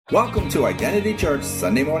Welcome to Identity Church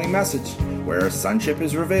Sunday Morning Message, where sonship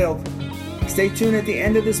is revealed. Stay tuned at the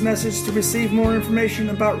end of this message to receive more information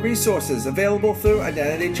about resources available through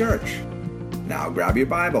Identity Church. Now grab your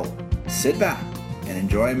Bible, sit back, and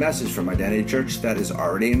enjoy a message from Identity Church that is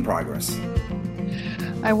already in progress.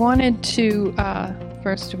 I wanted to,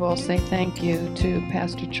 first of all, say thank you to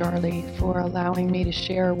Pastor Charlie for allowing me to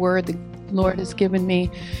share a word the Lord has given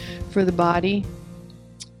me for the body.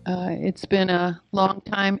 It's been a long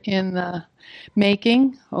time in the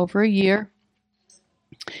making, over a year.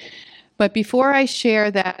 But before I share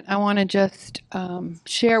that, I want to just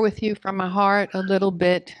share with you from my heart a little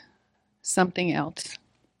bit something else.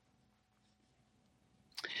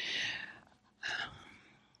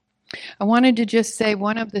 I wanted to just say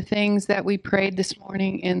one of the things that we prayed this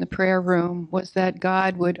morning in the prayer room was that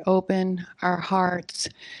God would open our hearts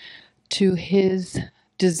to His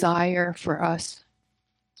desire for us.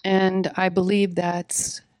 And I believe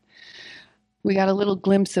we got a little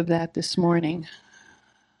glimpse of that this morning.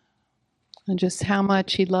 And just how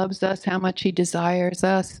much He loves us, how much He desires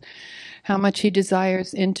us, how much He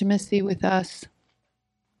desires intimacy with us.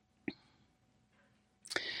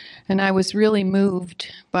 And I was really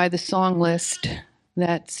moved by the song list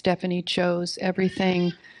that Stephanie chose.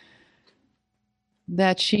 Everything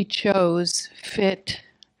that she chose fit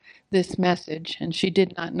this message, and she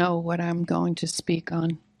did not know what I'm going to speak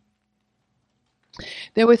on.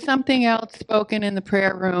 There was something else spoken in the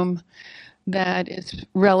prayer room that is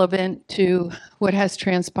relevant to what has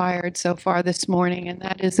transpired so far this morning, and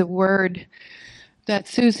that is a word that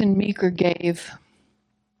Susan Meeker gave.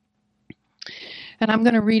 And I'm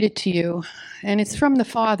going to read it to you, and it's from the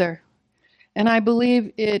Father. And I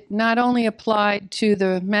believe it not only applied to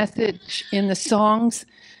the message in the songs,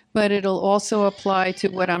 but it'll also apply to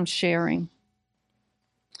what I'm sharing.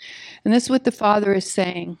 And this is what the Father is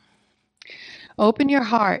saying. Open your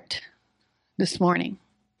heart this morning.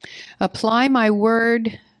 Apply my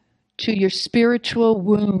word to your spiritual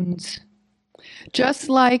wounds. Just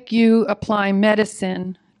like you apply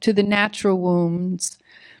medicine to the natural wounds,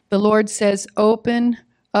 the Lord says, open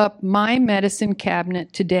up my medicine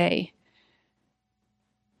cabinet today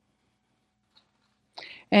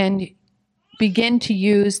and begin to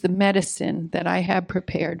use the medicine that I have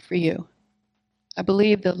prepared for you. I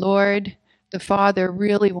believe the Lord, the Father,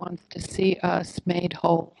 really wants to see us made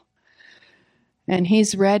whole. And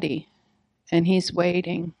He's ready, and He's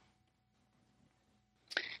waiting.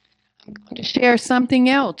 I'm going to share something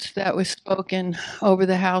else that was spoken over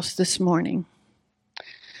the house this morning.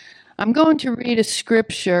 I'm going to read a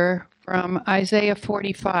scripture from Isaiah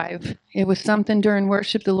 45. It was something during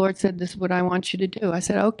worship the Lord said, this is what I want you to do. I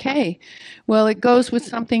said, okay. Well, it goes with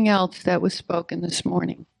something else that was spoken this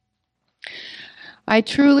morning. I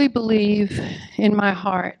truly believe in my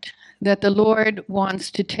heart that the Lord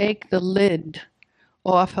wants to take the lid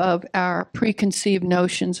off of our preconceived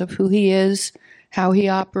notions of who He is, how He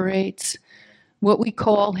operates, what we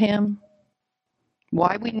call Him,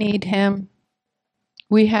 why we need Him.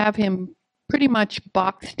 We have Him pretty much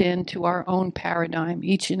boxed into our own paradigm,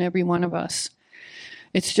 each and every one of us.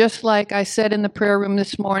 It's just like I said in the prayer room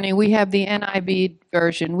this morning, we have the NIV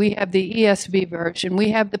version, we have the ESV version,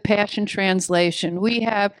 we have the Passion Translation, we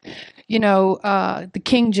have, the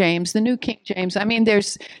King James, the New King James. I mean,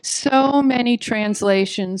 there's so many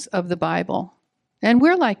translations of the Bible. And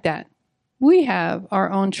we're like that. We have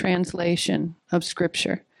our own translation of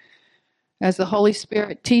Scripture. As the Holy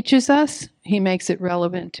Spirit teaches us, He makes it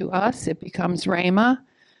relevant to us. It becomes Rhema,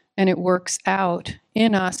 and it works out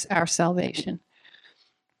in us our salvation.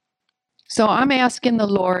 So I'm asking the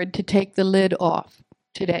Lord to take the lid off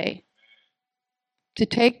today, to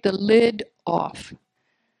take the lid off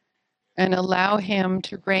and allow Him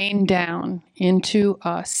to rain down into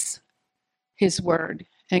us His Word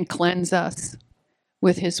and cleanse us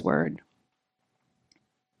with His Word.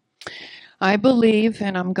 I believe,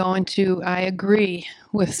 and I agree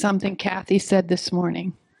with something Kathy said this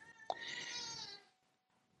morning.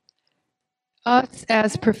 Us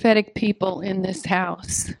as prophetic people in this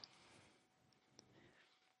house,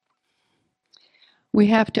 we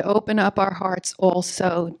have to open up our hearts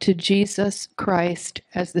also to Jesus Christ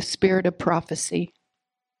as the Spirit of prophecy,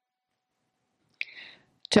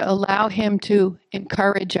 to allow Him to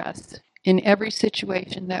encourage us in every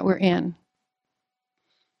situation that we're in.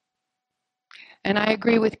 And I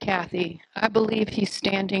agree with Kathy. I believe He's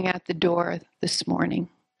standing at the door this morning.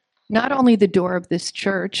 Not only the door of this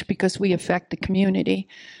church, because we affect the community,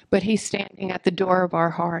 but He's standing at the door of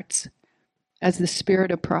our hearts as the Spirit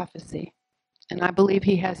of prophecy. And I believe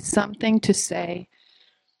He has something to say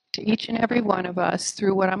to each and every one of us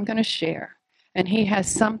through what I'm going to share and he has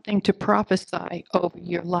something to prophesy over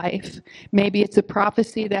your life. Maybe it's a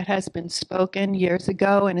prophecy that has been spoken years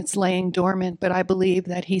ago and it's laying dormant, but I believe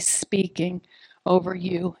that he's speaking over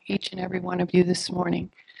you, each and every one of you this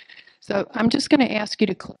morning. So I'm just going to ask you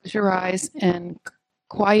to close your eyes and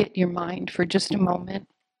quiet your mind for just a moment.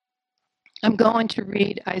 I'm going to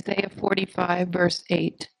read Isaiah 45, verse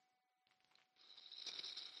 8.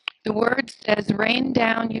 The word says, "Rain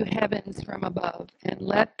down, you heavens from above, and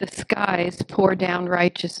let the skies pour down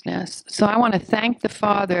righteousness." So I want to thank the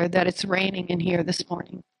Father that it's raining in here this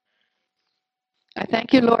morning. I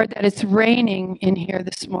thank you, Lord, that it's raining in here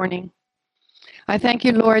this morning. I thank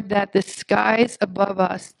you, Lord, that the skies above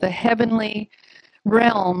us, the heavenly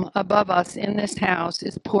realm above us in this house,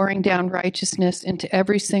 is pouring down righteousness into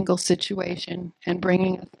every single situation and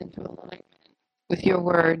bringing us into alignment with your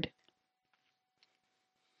word.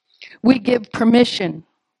 We give permission,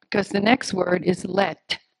 because the next word is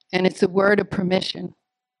let, and it's a word of permission.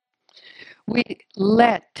 We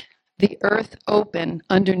let the earth open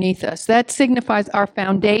underneath us. That signifies our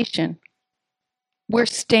foundation. We're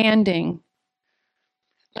standing.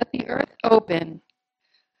 Let the earth open.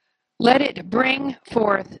 Let it bring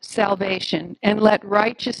forth salvation, and let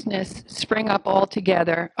righteousness spring up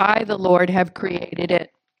altogether. I, the Lord, have created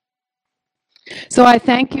it. So I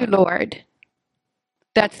thank you, Lord,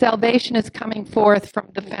 that salvation is coming forth from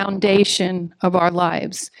the foundation of our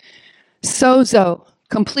lives. Sozo,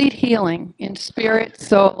 complete healing in spirit,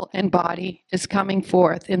 soul, and body is coming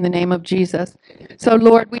forth in the name of Jesus. So,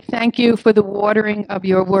 Lord, we thank you for the watering of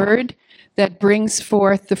your word that brings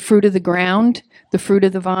forth the fruit of the ground, the fruit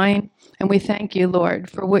of the vine. And we thank you, Lord,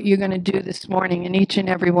 for what you're going to do this morning in each and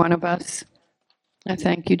every one of us. I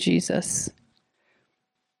thank you, Jesus.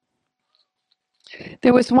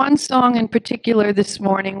 There was one song in particular this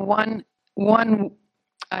morning, one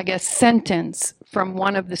I guess, sentence from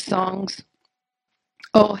one of the songs,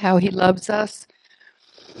 "Oh, How He Loves Us."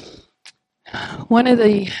 One of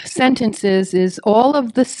the sentences is, "All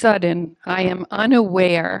of the sudden, I am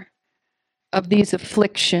unaware of these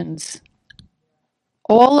afflictions."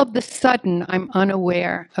 All of the sudden, I'm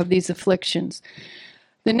unaware of these afflictions.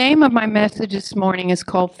 The name of my message this morning is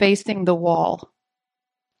called Facing the Wall.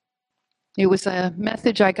 It was a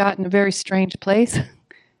message I got in a very strange place.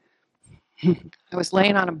 I was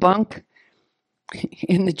laying on a bunk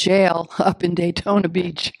in the jail up in Daytona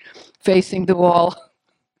Beach, facing the wall.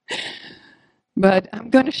 But I'm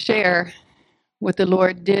going to share what the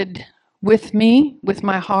Lord did with me, with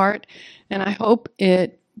my heart, and I hope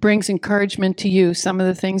it brings encouragement to you, some of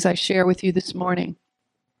the things I share with you this morning.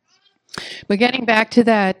 But getting back to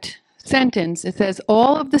that sentence, it says,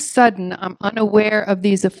 "All of the sudden, I'm unaware of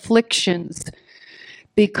these afflictions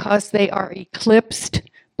because they are eclipsed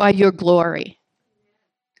by your glory."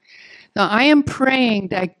 Now, I am praying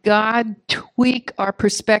that God tweak our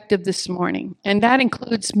perspective this morning, and that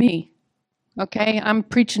includes me, okay? I'm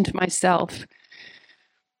preaching to myself.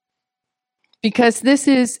 Because this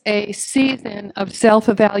is a season of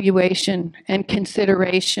self-evaluation and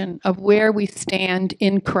consideration of where we stand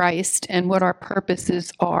in Christ and what our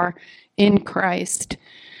purposes are in Christ.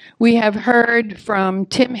 We have heard from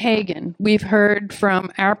Tim Hagen. We've heard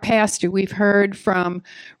from our pastor. We've heard from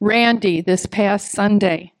Randy this past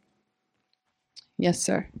Sunday. Yes,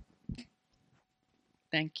 sir.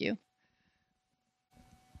 Thank you.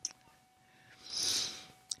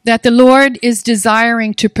 That the Lord is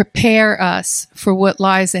desiring to prepare us for what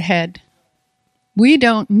lies ahead. We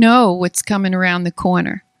don't know what's coming around the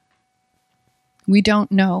corner. We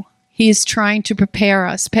don't know. He is trying to prepare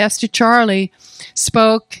us. Pastor Charlie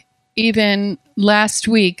spoke even last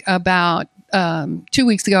week about, 2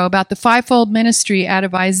 weeks ago, about the fivefold ministry out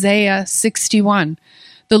of Isaiah 61.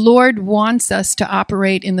 The Lord wants us to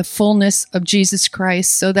operate in the fullness of Jesus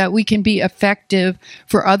Christ so that we can be effective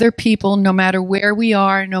for other people no matter where we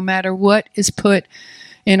are, no matter what is put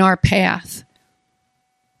in our path.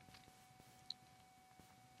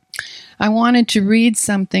 I wanted to read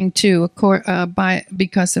something too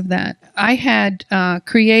because of that. I had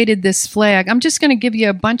created this flag. I'm just going to give you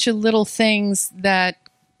a bunch of little things that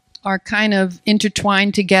are kind of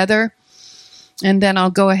intertwined together. And then I'll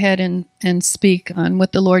go ahead and speak on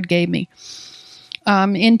what the Lord gave me.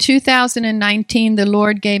 In 2019, the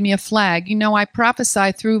Lord gave me a flag. You know, I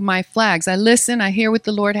prophesy through my flags. I listen, I hear what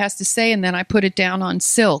the Lord has to say, and then I put it down on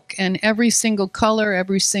silk. And every single color,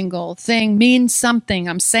 every single thing means something.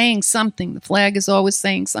 I'm saying something. The flag is always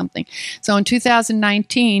saying something. So in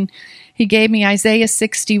 2019, He gave me Isaiah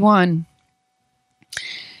 61.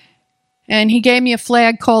 And He gave me a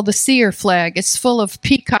flag called the seer flag. It's full of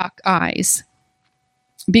peacock eyes.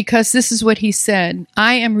 because this is what he said.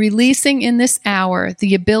 I am releasing in this hour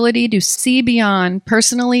the ability to see beyond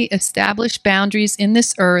personally established boundaries in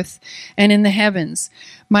this earth and in the heavens.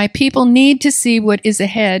 My people need to see what is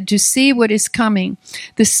ahead, to see what is coming.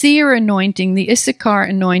 The seer anointing, the Issachar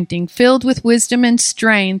anointing, filled with wisdom and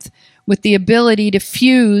strength, with the ability to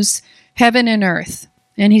fuse heaven and earth.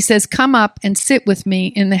 And he says, come up and sit with me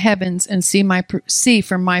in the heavens and see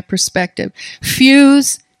from my perspective.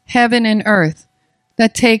 Fuse heaven and earth.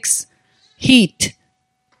 That takes heat.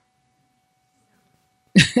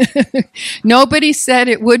 Nobody said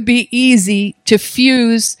it would be easy to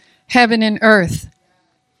fuse heaven and earth.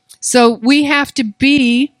 So we have to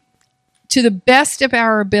be, to the best of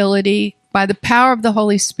our ability, by the power of the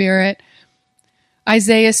Holy Spirit,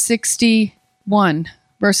 Isaiah 61,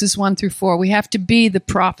 verses 1 through 4. We have to be the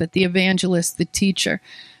prophet, the evangelist, the teacher,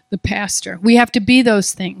 the pastor. We have to be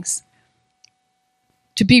those things.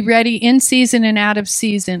 To be ready in season and out of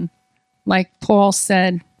season, like Paul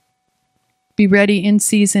said, be ready in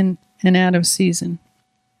season and out of season.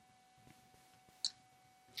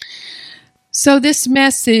 So this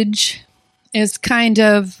message is kind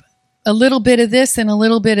of a little bit of this and a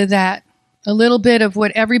little bit of that, a little bit of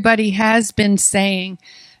what everybody has been saying,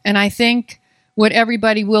 and I think what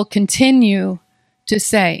everybody will continue to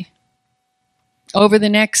say over the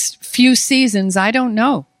next few seasons. I don't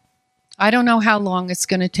know. I don't know how long it's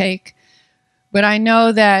going to take, but I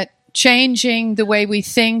know that changing the way we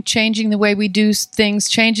think, changing the way we do things,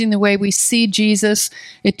 changing the way we see Jesus,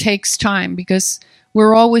 it takes time because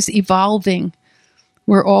we're always evolving.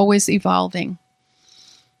 We're always evolving.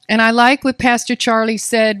 And I like what Pastor Charlie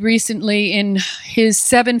said recently in his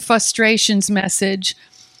 7 Frustrations message.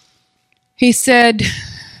 He said,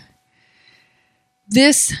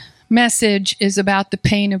 this message is about the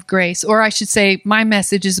pain of grace, or I should say my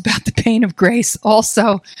message is about the pain of grace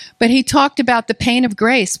also. But he talked about the pain of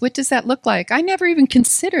grace. What does that look like? I never even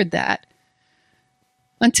considered that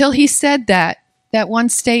until he said that one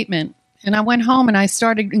statement. And I went home and I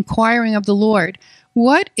started inquiring of the Lord,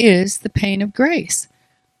 what is the pain of grace?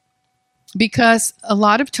 Because a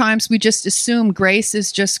lot of times we just assume grace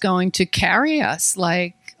is just going to carry us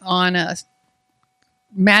like on a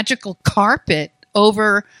magical carpet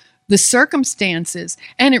over the circumstances.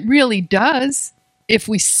 And it really does if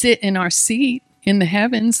we sit in our seat in the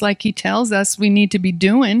heavens like he tells us we need to be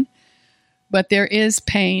doing. But there is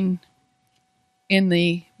pain in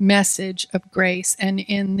the message of grace and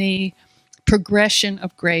in the progression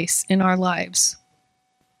of grace in our lives.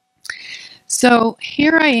 So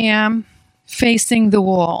here I am facing the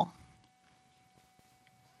wall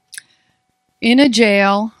in a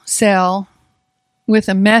jail cell with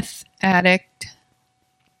a meth addict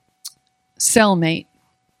cellmate,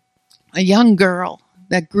 a young girl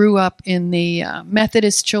that grew up in the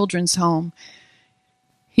Methodist Children's Home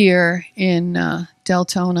here in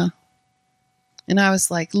Deltona. And I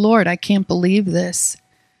was like, Lord, I can't believe this.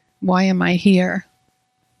 Why am I here?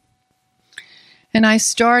 And I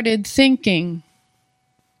started thinking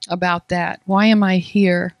about that. Why am I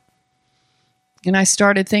here? And I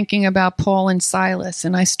started thinking about Paul and Silas,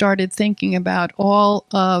 and I started thinking about all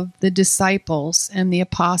of the disciples and the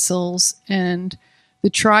apostles and the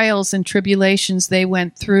trials and tribulations they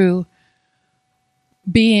went through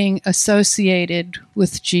being associated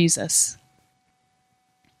with Jesus.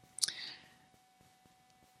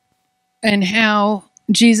 And how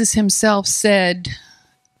Jesus himself said,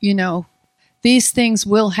 you know, these things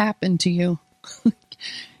will happen to you.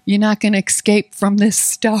 You're not going to escape from this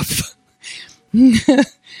stuff.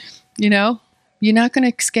 You know, you're not going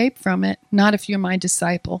to escape from it, not if you're my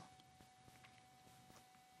disciple.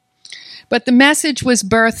 But the message was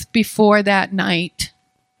birthed before that night.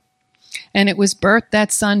 And it was birthed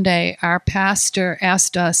that Sunday. Our pastor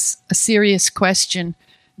asked us a serious question.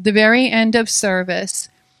 At the very end of service,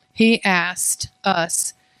 he asked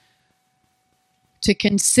us to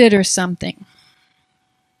consider something.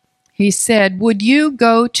 He said, would you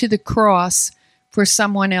go to the cross for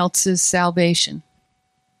someone else's salvation?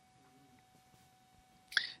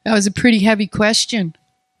 That was a pretty heavy question.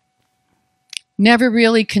 Never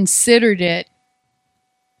really considered it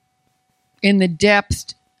in the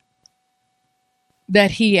depth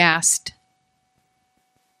that he asked.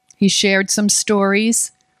 He shared some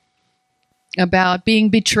stories about being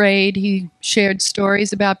betrayed. He shared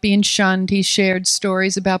stories about being shunned. He shared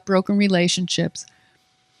stories about broken relationships.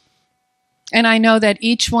 And I know that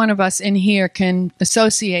each one of us in here can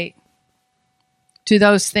associate to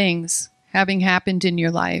those things having happened in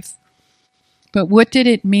your life. But what did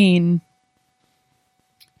it mean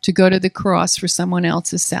to go to the cross for someone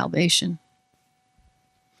else's salvation?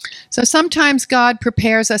 So sometimes God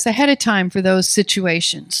prepares us ahead of time for those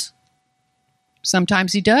situations.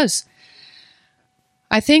 Sometimes he does.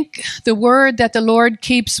 I think the word that the Lord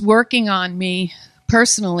keeps working on me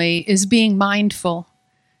personally is being mindful.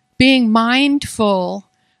 Being mindful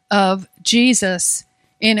of Jesus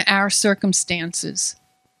in our circumstances.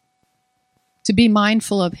 To be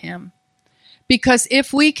mindful of him. Because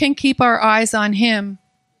if we can keep our eyes on him,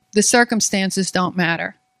 the circumstances don't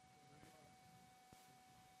matter.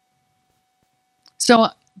 So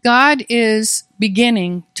God is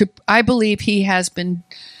beginning to, I believe he has been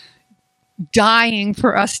dying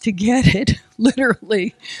for us to get it,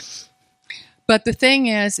 literally. But the thing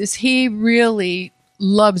is he really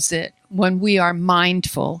loves it when we are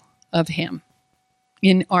mindful of him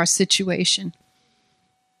in our situation.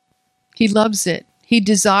 He loves it. He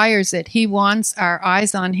desires it. He wants our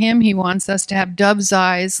eyes on him. He wants us to have dove's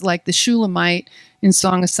eyes like the Shulamite in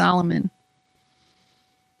Song of Solomon.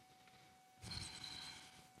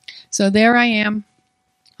 So there I am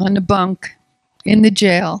on the bunk in the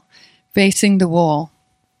jail facing the wall.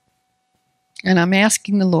 And I'm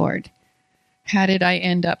asking the Lord, how did I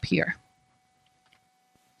end up here?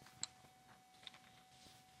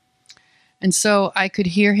 And so I could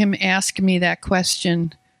hear him ask me that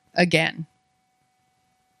question again.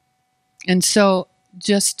 And so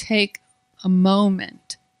just take a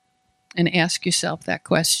moment and ask yourself that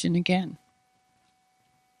question again.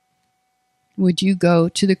 Would you go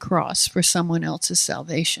to the cross for someone else's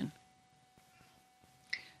salvation?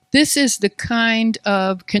 This is the kind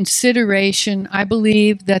of consideration I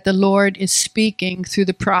believe that the Lord is speaking through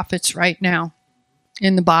the prophets right now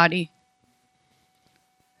in the body.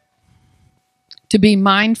 To be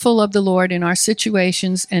mindful of the Lord in our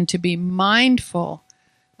situations and to be mindful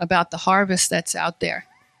about the harvest that's out there.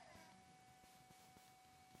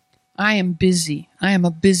 I am busy. I am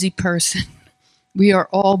a busy person. We are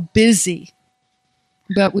all busy.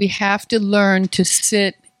 But we have to learn to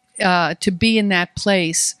sit, to be in that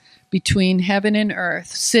place between heaven and earth,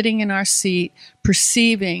 sitting in our seat,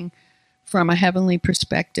 perceiving from a heavenly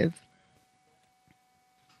perspective.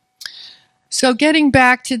 So getting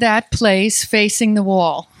back to that place, facing the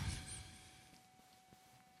wall.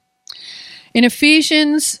 In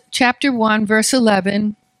Ephesians chapter 1, verse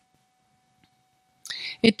 11,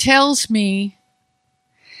 it tells me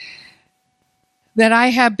that I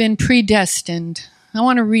have been predestined. I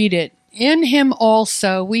want to read it. In him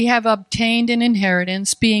also we have obtained an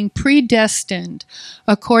inheritance, being predestined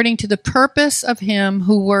according to the purpose of him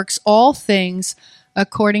who works all things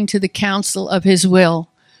according to the counsel of his will.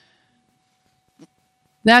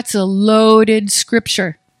 That's a loaded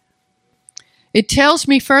scripture. It tells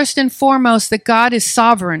me first and foremost that God is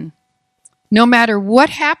sovereign. No matter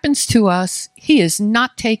what happens to us, he is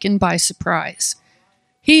not taken by surprise.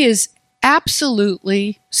 He is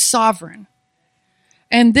absolutely sovereign.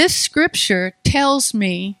 And this scripture tells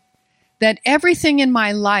me that everything in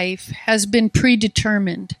my life has been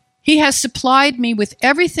predetermined. He has supplied me with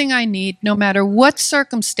everything I need, no matter what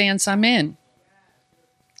circumstance I'm in.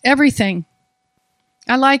 Everything.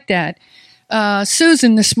 I like that.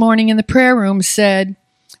 Susan this morning in the prayer room said,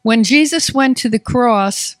 when Jesus went to the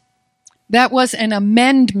cross, that was an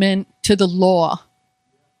amendment to the law.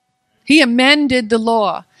 He amended the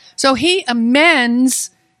law. So he amends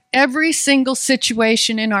every single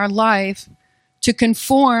situation in our life to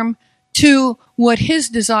conform to what his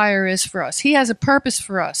desire is for us. He has a purpose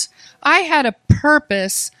for us. I had a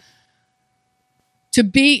purpose to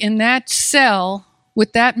be in that cell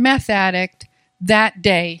with that meth addict that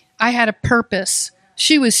day. I had a purpose.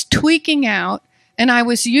 She was tweaking out, and I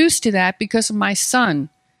was used to that because of my son.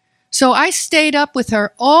 So I stayed up with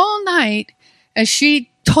her all night as she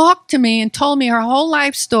talked to me and told me her whole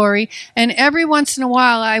life story. And every once in a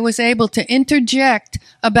while, I was able to interject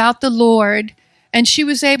about the Lord. And she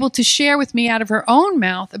was able to share with me out of her own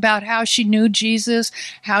mouth about how she knew Jesus,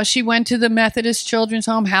 how she went to the Methodist Children's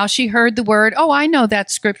Home, how she heard the word. Oh, I know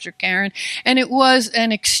that scripture, Karen. And it was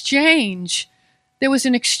an exchange. There was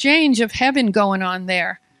an exchange of heaven going on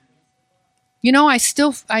there. You know, I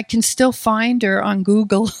can still find her on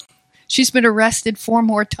Google. She's been arrested 4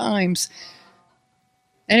 more times.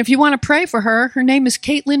 And if you want to pray for her, her name is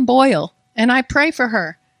Caitlin Boyle. And I pray for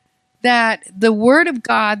her that the word of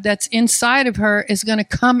God that's inside of her is going to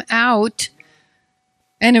come out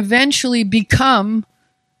and eventually become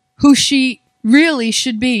who she really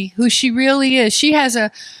should be, who she really is. She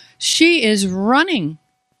is running.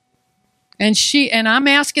 And I'm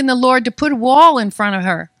asking the Lord to put a wall in front of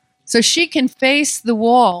her so she can face the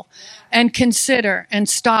wall and consider and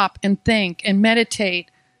stop and think and meditate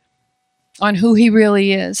on who he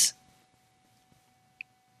really is.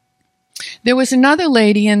 There was another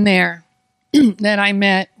lady in there that I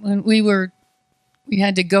met when we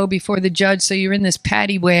had to go before the judge. So you're in this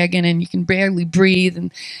paddy wagon and you can barely breathe.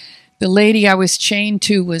 And the lady I was chained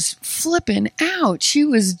to was flipping out. She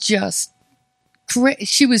was just,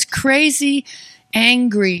 she was crazy,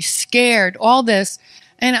 angry, scared, all this.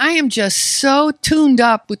 And I am just so tuned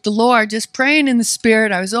up with the Lord, just praying in the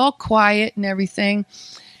Spirit. I was all quiet and everything.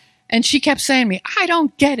 And she kept saying to me, I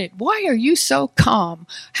don't get it. Why are you so calm?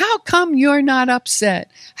 How come you're not upset?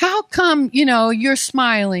 How come, you're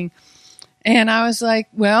smiling? And I was like,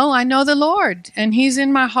 well, I know the Lord, and He's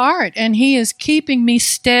in my heart, and He is keeping me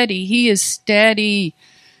steady. He is steady.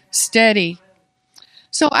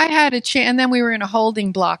 So I had a chance, and then we were in a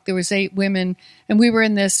holding block. There was 8 women, and we were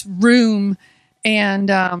in this room, and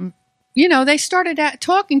they started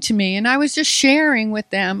talking to me, and I was just sharing with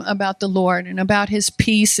them about the Lord and about His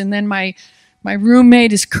peace. And then my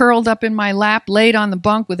roommate is curled up in my lap, laid on the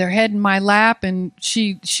bunk with her head in my lap, and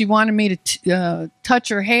she wanted me to touch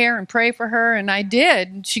her hair and pray for her, and I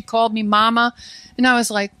did. And she called me Mama, and I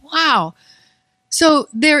was like, wow. So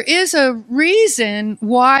there is a reason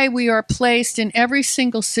why we are placed in every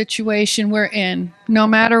single situation we're in, no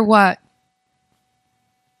matter what.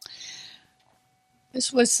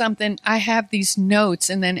 This was something, I have these notes,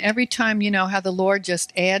 and then every time, how the Lord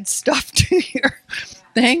just adds stuff to your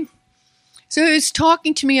thing. So he was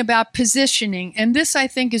talking to me about positioning, and this I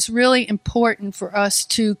think is really important for us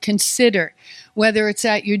to consider, whether it's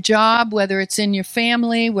at your job, whether it's in your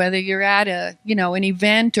family, whether you're at an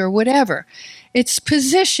event or whatever. It's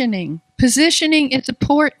positioning. Positioning is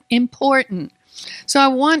important. So I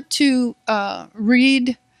want to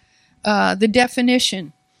read the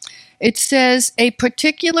definition. It says a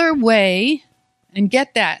particular way, and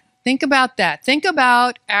get that. Think about that. Think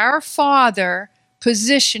about our Father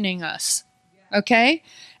positioning us, okay?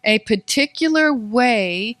 A particular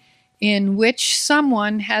way in which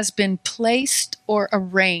someone has been placed or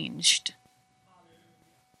arranged.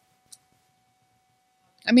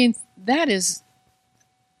 I mean, that's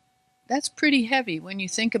pretty heavy when you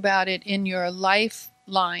think about it in your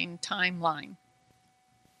lifeline, timeline.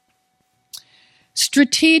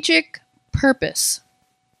 Strategic purpose.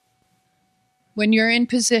 When you're in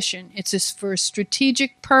position, it's for a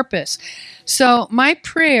strategic purpose. So my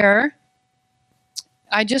prayer,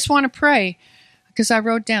 I just want to pray, because I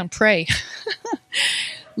wrote down, pray.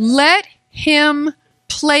 Let Him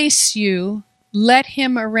place you. Let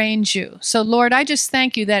Him arrange you. So, Lord, I just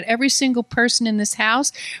thank you that every single person in this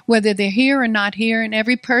house, whether they're here or not here, and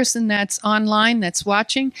every person that's online, that's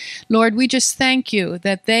watching, Lord, we just thank you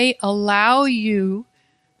that they allow you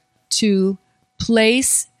to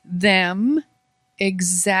place them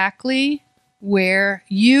exactly where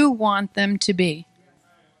you want them to be.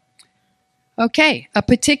 Okay, a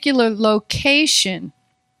particular location.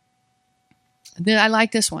 I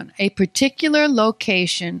like this one. A particular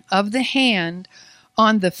location of the hand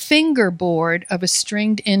on the fingerboard of a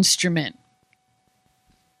stringed instrument.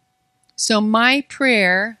 So my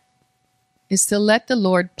prayer is to let the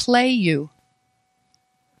Lord play you.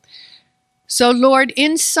 So Lord,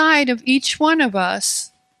 inside of each one of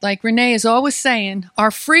us, like Renee is always saying,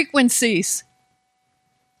 are frequencies.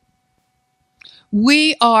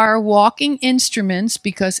 We are walking instruments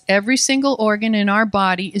because every single organ in our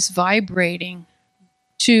body is vibrating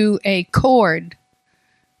to a chord.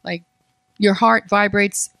 Like your heart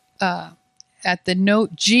vibrates at the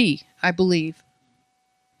note G, I believe.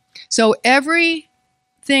 So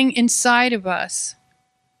everything inside of us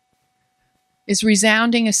is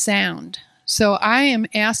resounding a sound. So I am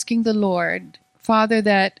asking the Lord, Father,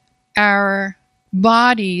 that our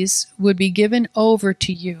bodies would be given over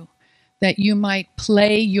to you, that you might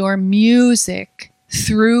play your music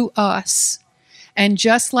through us. And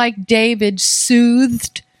just like David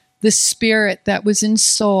soothed the spirit that was in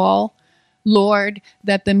Saul, Lord,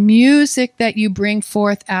 that the music that you bring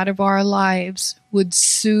forth out of our lives would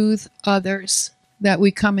soothe others that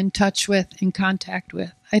we come in touch with, in contact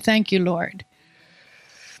with. I thank you, Lord.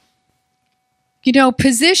 You know,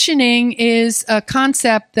 positioning is a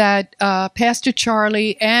concept that Pastor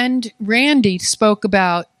Charlie and Randy spoke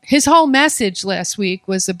about. His whole message last week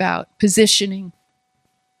was about positioning.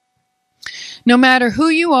 No matter who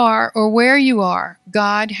you are or where you are,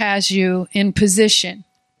 God has you in position.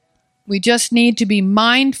 We just need to be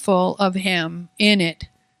mindful of Him in it,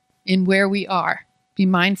 in where we are. Be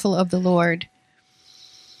mindful of the Lord.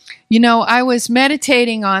 You know, I was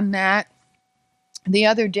meditating on that the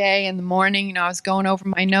other day in the morning. You know, I was going over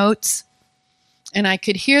my notes, and I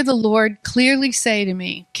could hear the Lord clearly say to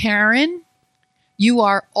me, Karen, you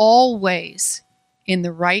are always in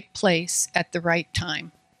the right place at the right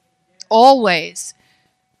time. Always.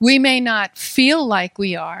 We may not feel like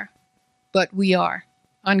we are, but we are.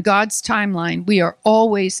 On God's timeline, we are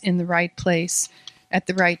always in the right place at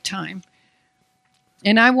the right time.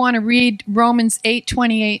 And I want to read Romans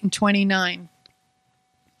 8:28 and 29.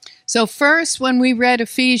 So first, when we read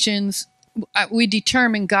Ephesians, we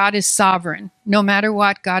determined God is sovereign. No matter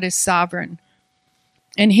what, God is sovereign.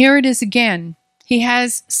 And here it is again. He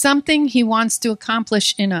has something he wants to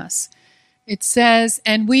accomplish in us. It says,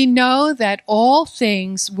 and we know that all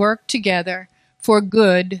things work together for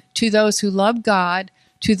good to those who love God,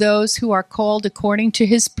 to those who are called according to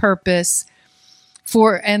his purpose.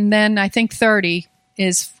 And then I think 30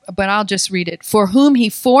 is, but I'll just read it. For whom he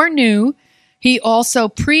foreknew, he also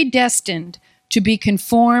predestined to be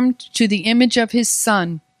conformed to the image of his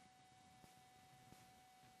Son.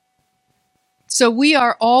 So we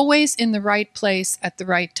are always in the right place at the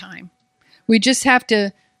right time. We just have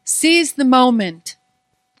to seize the moment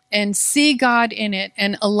and see God in it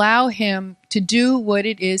and allow him to do what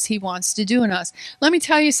it is he wants to do in us. Let me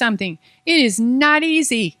tell you something. It is not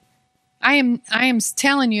easy. I am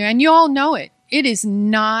telling you, and you all know it. It is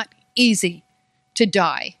not easy to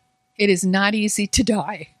die. It is not easy to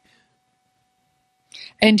die.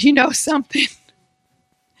 And you know something?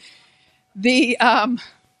 I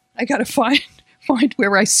got to find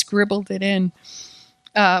where I scribbled it in.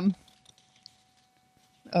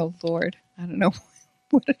 Oh Lord, I don't know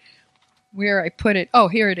where I put it. Oh,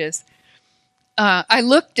 here it is. I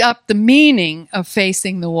looked up the meaning of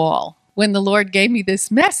facing the wall when the Lord gave me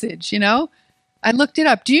this message, I looked it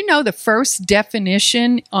up. Do you know the first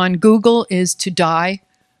definition on Google is to die?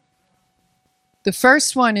 The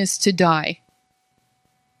first one is to die.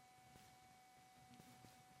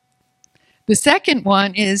 The second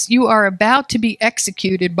one is you are about to be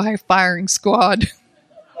executed by a firing squad.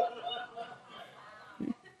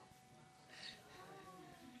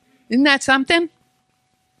 Isn't that something?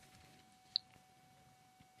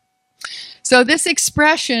 So this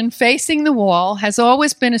expression, facing the wall, has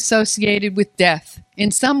always been associated with death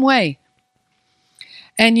in some way.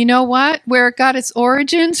 And you know what? Where it got its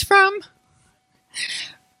origins from?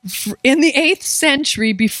 In the 8th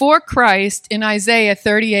century before Christ, in Isaiah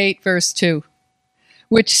 38, verse 2,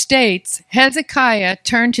 which states, Hezekiah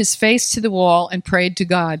turned his face to the wall and prayed to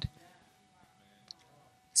God.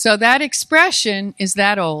 So that expression is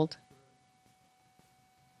that old.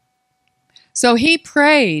 So he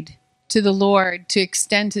prayed to the Lord to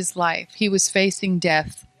extend his life. He was facing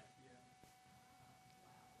death.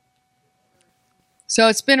 So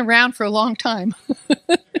it's been around for a long time.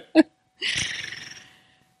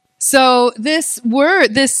 So this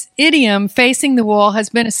word, this idiom, facing the wall, has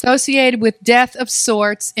been associated with death of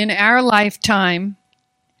sorts in our lifetime.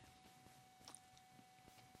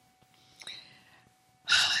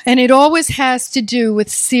 And it always has to do with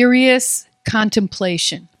serious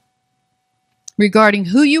contemplation regarding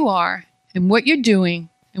who you are and what you're doing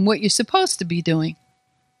and what you're supposed to be doing.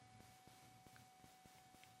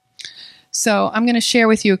 So I'm going to share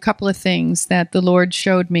with you a couple of things that the Lord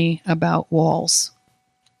showed me about walls.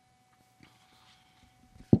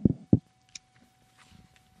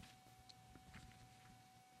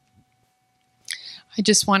 I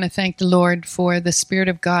just want to thank the Lord for the Spirit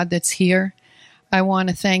of God that's here. I want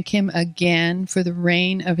to thank him again for the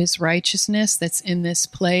reign of his righteousness that's in this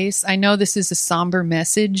place. I know this is a somber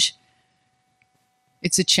message.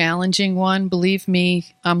 It's a challenging one. Believe me,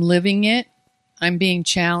 I'm living it. I'm being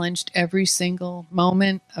challenged every single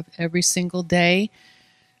moment of every single day.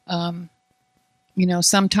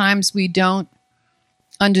 Sometimes we don't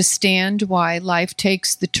understand why life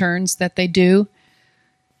takes the turns that they do.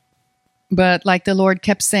 But like the Lord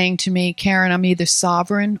kept saying to me, Karen, I'm either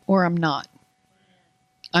sovereign or I'm not.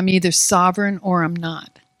 I'm either sovereign or I'm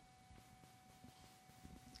not.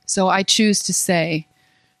 So I choose to say,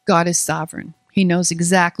 God is sovereign. He knows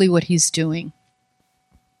exactly what he's doing.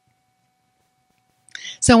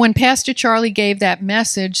 So when Pastor Charlie gave that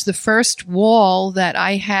message, the first wall that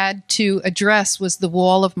I had to address was the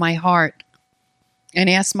wall of my heart, and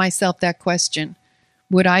ask myself that question.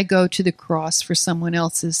 Would I go to the cross for someone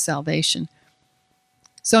else's salvation?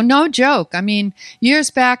 So no joke. I mean,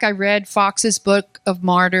 years back I read Fox's Book of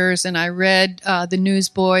Martyrs, and I read the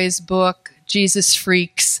Newsboys' book, Jesus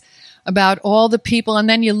Freaks, about all the people. And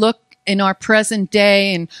then you look in our present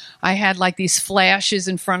day, and I had like these flashes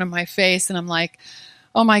in front of my face, and I'm like,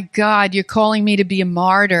 oh my God, you're calling me to be a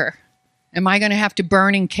martyr. Am I going to have to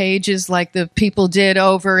burn in cages like the people did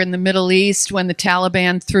over in the Middle East when the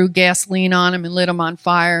Taliban threw gasoline on them and lit them on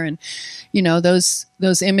fire? And,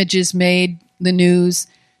 those images made the news.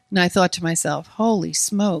 And I thought to myself, holy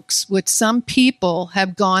smokes, what some people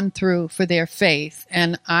have gone through for their faith,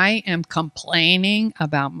 and I am complaining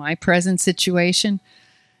about my present situation.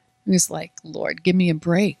 It was like, Lord, give me a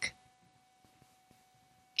break.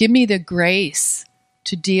 Give me the grace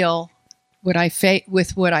to deal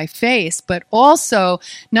with what I face, but also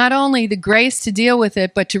not only the grace to deal with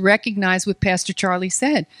it, but to recognize what Pastor Charlie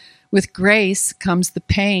said. With grace comes the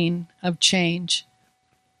pain of change.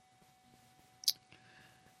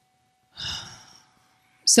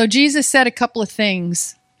 So Jesus said a couple of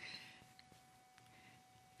things.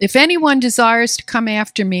 If anyone desires to come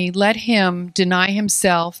after me, let him deny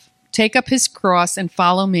himself, take up his cross, and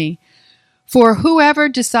follow me. For whoever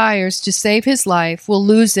desires to save his life will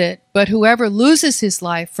lose it, but whoever loses his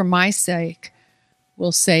life for my sake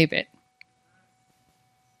will save it.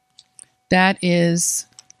 That is,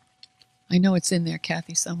 I know it's in there,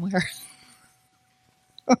 Kathy, somewhere.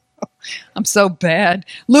 I'm so bad.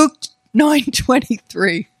 Luke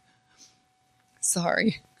 9:23.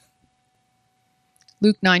 Sorry.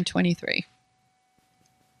 Luke 9:23.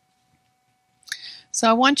 So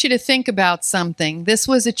I want you to think about something. This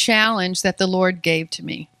was a challenge that the Lord gave to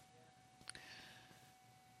me.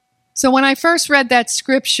 So when I first read that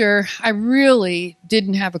scripture, I really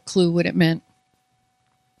didn't have a clue what it meant.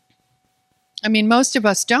 I mean, most of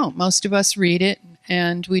us don't. Most of us read it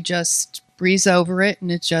and we just breeze over it,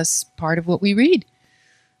 and it's just part of what we read.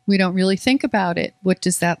 We don't really think about it. What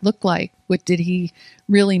does that look like? What did he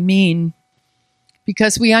really mean?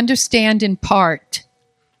 Because we understand in part.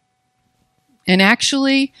 And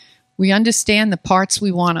actually, we understand the parts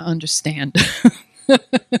we want to understand.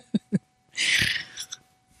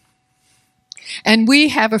 And we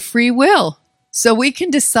have a free will, so we can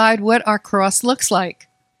decide what our cross looks like.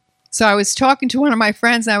 So I was talking to one of my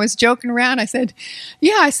friends, and I was joking around. I said,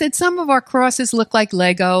 some of our crosses look like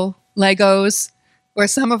Legos, or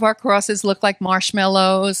some of our crosses look like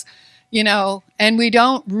marshmallows, and we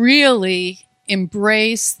don't really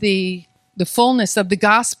embrace the fullness of the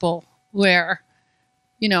gospel where,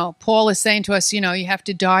 Paul is saying to us, you have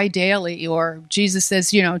to die daily, or Jesus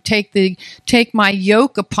says, take my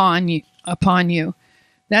yoke upon you.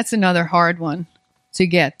 That's another hard one to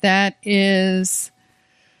get. That is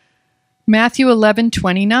Matthew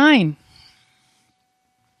 11:29.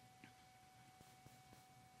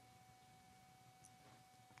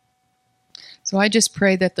 So I just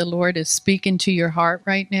pray that the Lord is speaking to your heart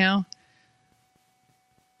right now,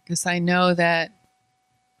 because I know that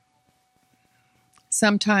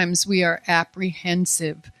sometimes we are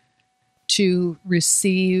apprehensive to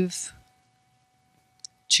receive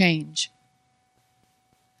change.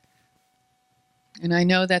 And I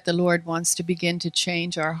know that the Lord wants to begin to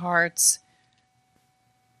change our hearts,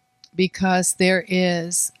 because there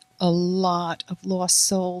is a lot of lost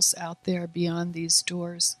souls out there beyond these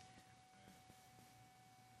doors.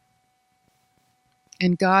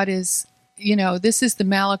 And God is, this is the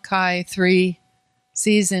Malachi 3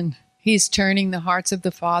 season. He's turning the hearts of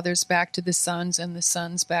the fathers back to the sons and the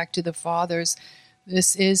sons back to the fathers.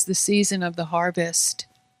 This is the season of the harvest.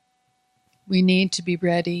 We need to be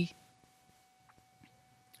ready.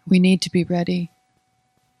 We need to be ready.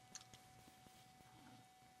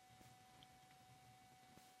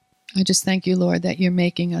 I just thank you, Lord, that you're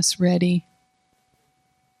making us ready.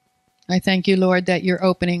 I thank you, Lord, that you're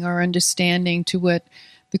opening our understanding to what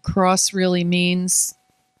the cross really means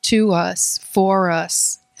to us, for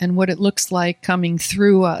us, and what it looks like coming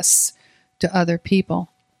through us to other people.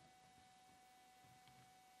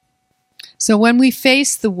 So when we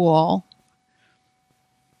face the wall,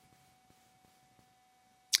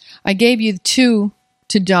 I gave you 2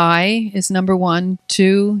 to die is number 1.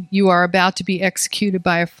 2, you are about to be executed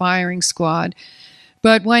by a firing squad.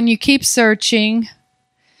 But when you keep searching,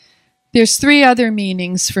 there's 3 other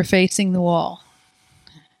meanings for facing the wall.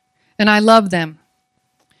 And I love them.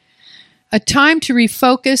 A time to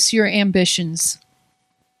refocus your ambitions.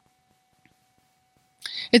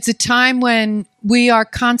 It's a time when we are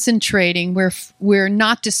concentrating, we're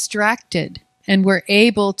not distracted, and we're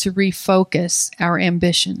able to refocus our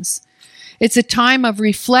ambitions. It's a time of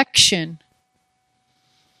reflection.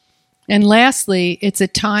 And lastly, it's a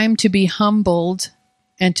time to be humbled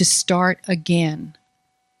and to start again.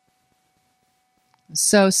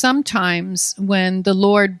 So sometimes when the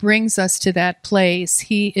Lord brings us to that place,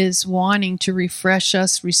 He is wanting to refresh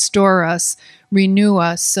us, restore us, renew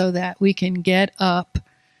us so that we can get up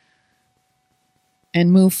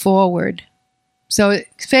and move forward. So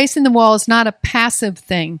facing the wall is not a passive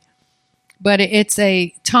thing, but it's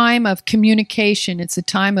a time of communication. It's a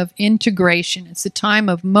time of integration. It's a time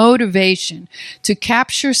of motivation to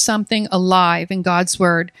capture something alive in God's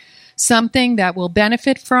Word. something that we'll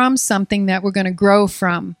benefit from, something that we're going to grow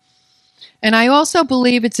from. And I also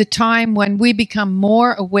believe it's a time when we become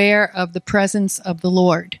more aware of the presence of the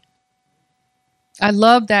Lord. I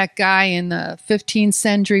love that guy in the 15th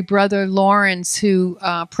century, Brother Lawrence, who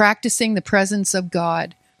practicing the presence of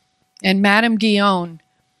God. And Madame Guyon,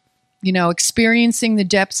 experiencing the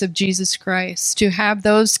depths of Jesus Christ, to have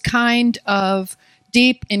those kind of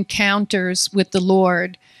deep encounters with the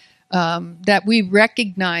Lord, that we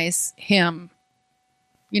recognize him.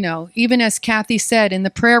 Even as Kathy said in the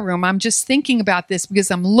prayer room, I'm just thinking about this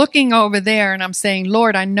because I'm looking over there and I'm saying,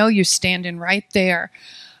 Lord, I know you're standing right there.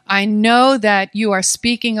 I know that you are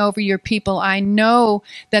speaking over your people. I know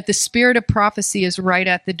that the spirit of prophecy is right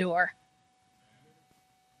at the door.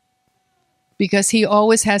 Because he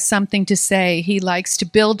always has something to say. He likes to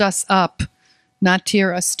build us up, not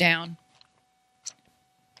tear us down.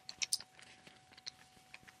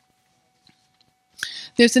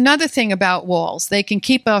 There's another thing about walls. They can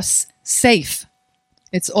keep us safe.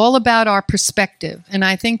 It's all about our perspective. And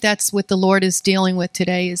I think that's what the Lord is dealing with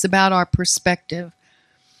today, is about our perspective.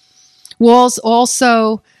 Walls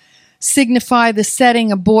also signify the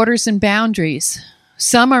setting of borders and boundaries.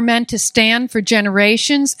 Some are meant to stand for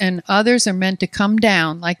generations, and others are meant to come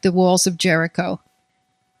down, like the walls of Jericho.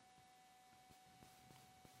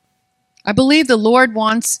 I believe the Lord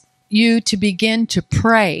wants you to begin to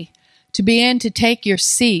pray, to begin to take your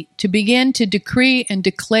seat, to begin to decree and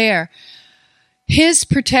declare his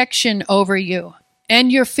protection over you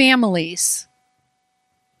and your families,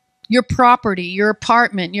 your property, your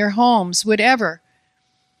apartment, your homes, whatever.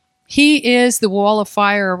 He is the wall of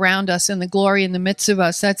fire around us and the glory in the midst of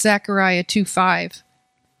us. That's Zechariah 2:5.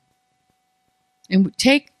 And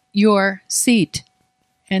take your seat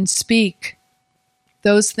and speak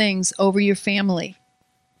those things over your family.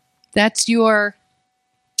 That's your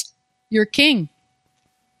king.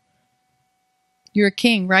 You're a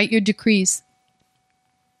king. Write your decrees.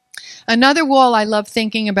 Another wall I love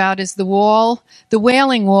thinking about is the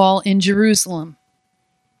Wailing Wall in Jerusalem.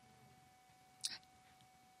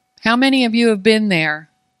 How many of you have been there?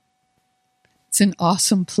 It's an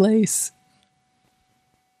awesome place.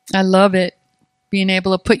 I love it. Being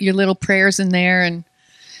able to put your little prayers in there,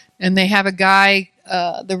 and they have a guy,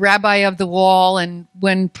 the rabbi of the wall, and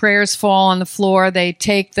when prayers fall on the floor, they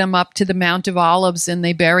take them up to the Mount of Olives and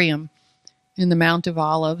they bury them in the Mount of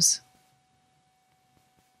Olives.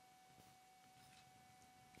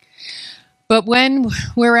 But when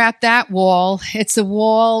we're at that wall, it's a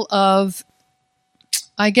wall of,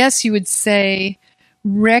 I guess you would say,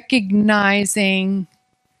 recognizing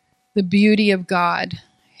the beauty of God,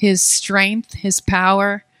 his strength, his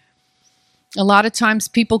power. A lot of times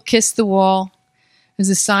people kiss the wall as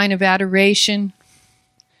a sign of adoration.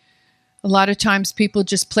 A lot of times people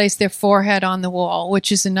just place their forehead on the wall,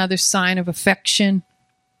 which is another sign of affection.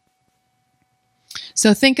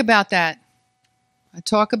 So think about that. I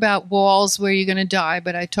talk about walls where you're going to die,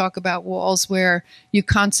 but I talk about walls where you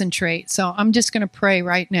concentrate. So I'm just going to pray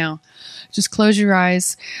right now. Just close your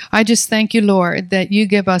eyes. I just thank you, Lord, that you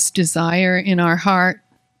give us desire in our heart.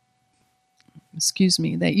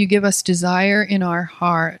 That you give us desire in our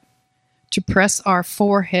heart to press our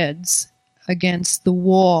foreheads against the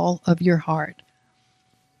wall of your heart.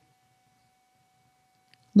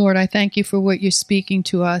 Lord, I thank you for what you're speaking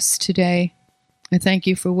to us today. I thank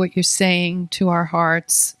you for what you're saying to our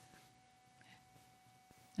hearts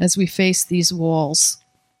as we face these walls.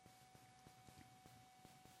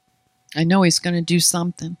 I know he's going to do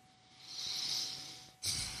something.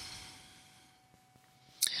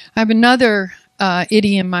 I have another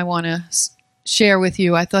idiom I want to share with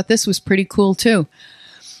you. I thought this was pretty cool too.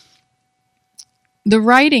 The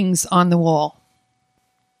writing's on the wall.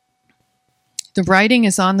 The writing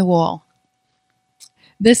is on the wall.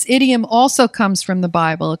 This idiom also comes from the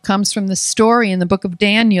Bible. It comes from the story in the book of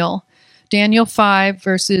Daniel, Daniel 5,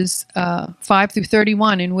 verses 5 through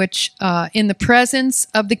 31, in which, in the presence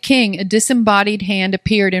of the king, a disembodied hand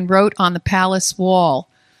appeared and wrote on the palace wall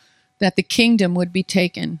that the kingdom would be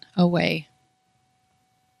taken away.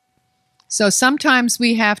 So sometimes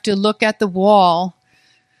we have to look at the wall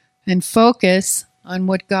and focus on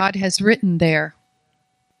what God has written there.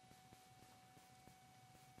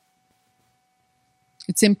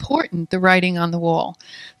 It's important, the writing on the wall.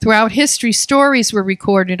 Throughout history, stories were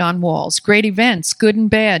recorded on walls, great events, good and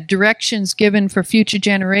bad, directions given for future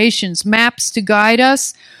generations, maps to guide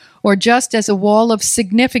us, or just as a wall of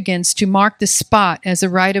significance to mark the spot as a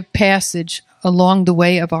rite of passage along the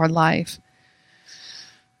way of our life.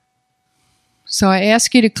 So I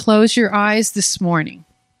ask you to close your eyes this morning.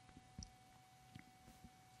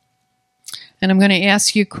 And I'm going to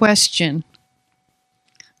ask you a question.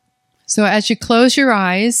 So as you close your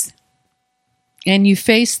eyes and you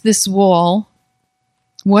face this wall,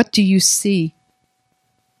 what do you see?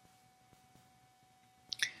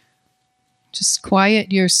 Just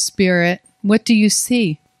quiet your spirit. What do you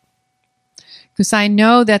see? Because I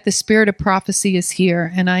know that the spirit of prophecy is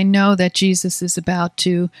here, and I know that Jesus is about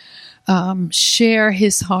to share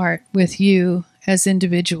his heart with you as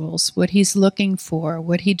individuals, what he's looking for,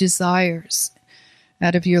 what he desires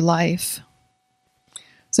out of your life.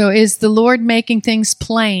 So is the Lord making things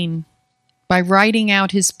plain by writing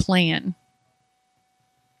out his plan?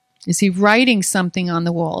 Is he writing something on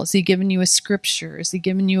the wall? Is he giving you a scripture? Is he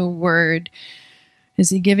giving you a word?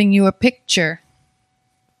 Is he giving you a picture?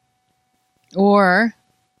 Or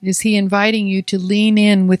is he inviting you to lean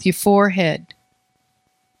in with your forehead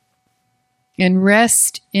and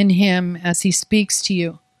rest in him as he speaks to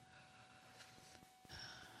you?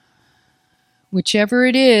 Whichever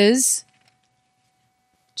it is,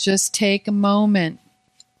 just take a moment.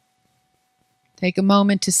 Take a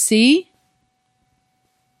moment to see.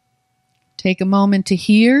 Take a moment to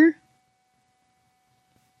hear.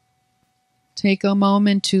 Take a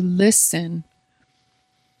moment to listen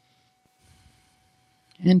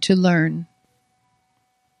and to learn.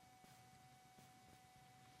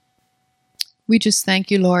 We just thank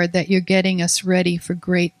you, Lord, that you're getting us ready for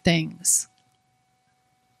great things.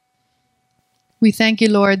 We thank you,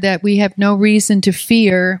 Lord, that we have no reason to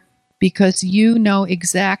fear because you know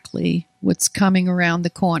exactly what's coming around the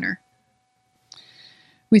corner.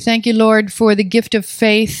 We thank you, Lord, for the gift of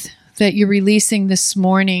faith that you're releasing this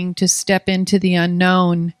morning to step into the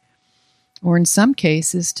unknown, or in some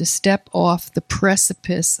cases, to step off the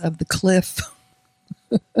precipice of the cliff.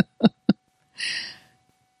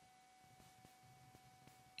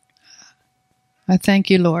 I thank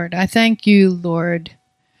you, Lord. I thank you, Lord.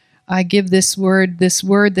 I give this word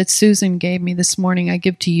that Susan gave me this morning, I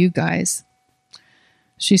give to you guys.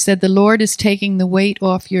 She said, the Lord is taking the weight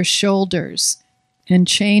off your shoulders and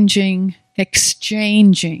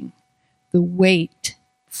exchanging the weight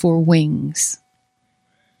for wings.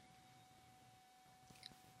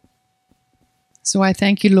 So I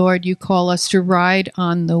thank you, Lord, you call us to ride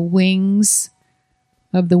on the wings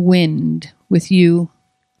of the wind with you.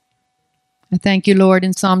 I thank you, Lord,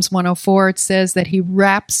 in Psalms 104 it says that he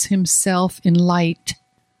wraps himself in light.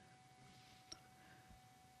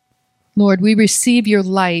 Lord, we receive your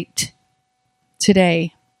light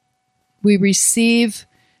today. We receive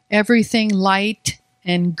everything light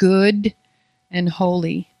and good and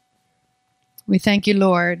holy. We thank you,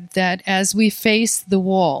 Lord, that as we face the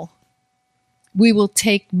wall, we will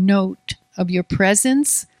take note of your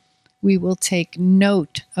presence. We will take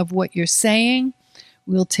note of what you're saying.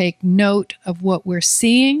 We'll take note of what we're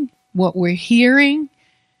seeing, what we're hearing,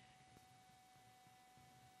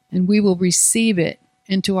 and we will receive it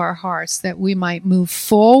into our hearts that we might move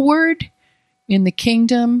forward in the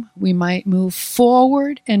kingdom. We might move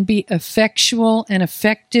forward and be effectual and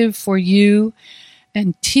effective for you,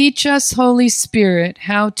 and teach us, Holy Spirit,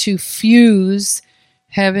 how to fuse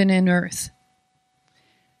heaven and earth.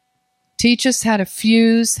 Teach us how to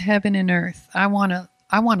fuse heaven and earth. I want to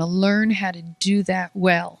learn how to do that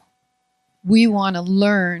well. We want to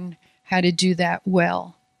learn how to do that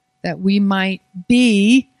well, that we might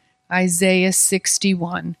be Isaiah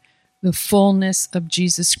 61, the fullness of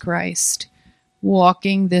Jesus Christ,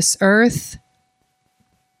 walking this earth,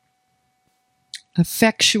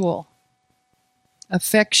 effectual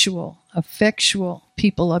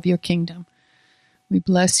people of your kingdom. We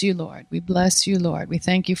bless you, Lord. We bless you, Lord. We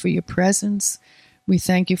thank you for your presence. We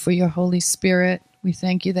thank you for your Holy Spirit. We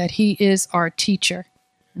thank you that he is our teacher.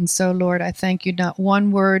 And so, Lord, I thank you not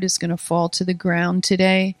one word is going to fall to the ground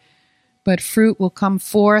today, but fruit will come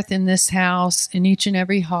forth in this house, in each and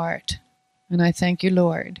every heart. And I thank you,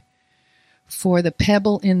 Lord, for the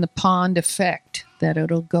pebble in the pond effect, that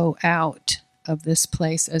it'll go out of this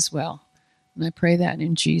place as well. And I pray that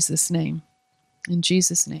in Jesus' name. In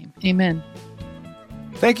Jesus' name, amen.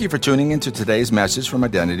 Thank you for tuning into today's message from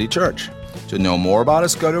Identity Church. To know more about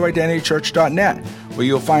us, go to identitychurch.net, where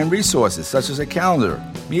you'll find resources such as a calendar,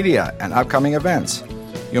 media, and upcoming events.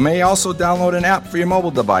 You may also download an app for your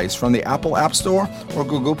mobile device from the Apple App Store or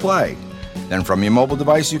Google Play. Then from your mobile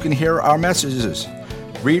device, you can hear our messages,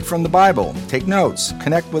 read from the Bible, take notes,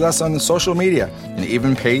 connect with us on the social media, and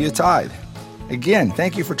even pay your tithe. Again,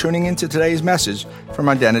 thank you for tuning into today's message from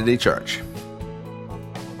Identity Church.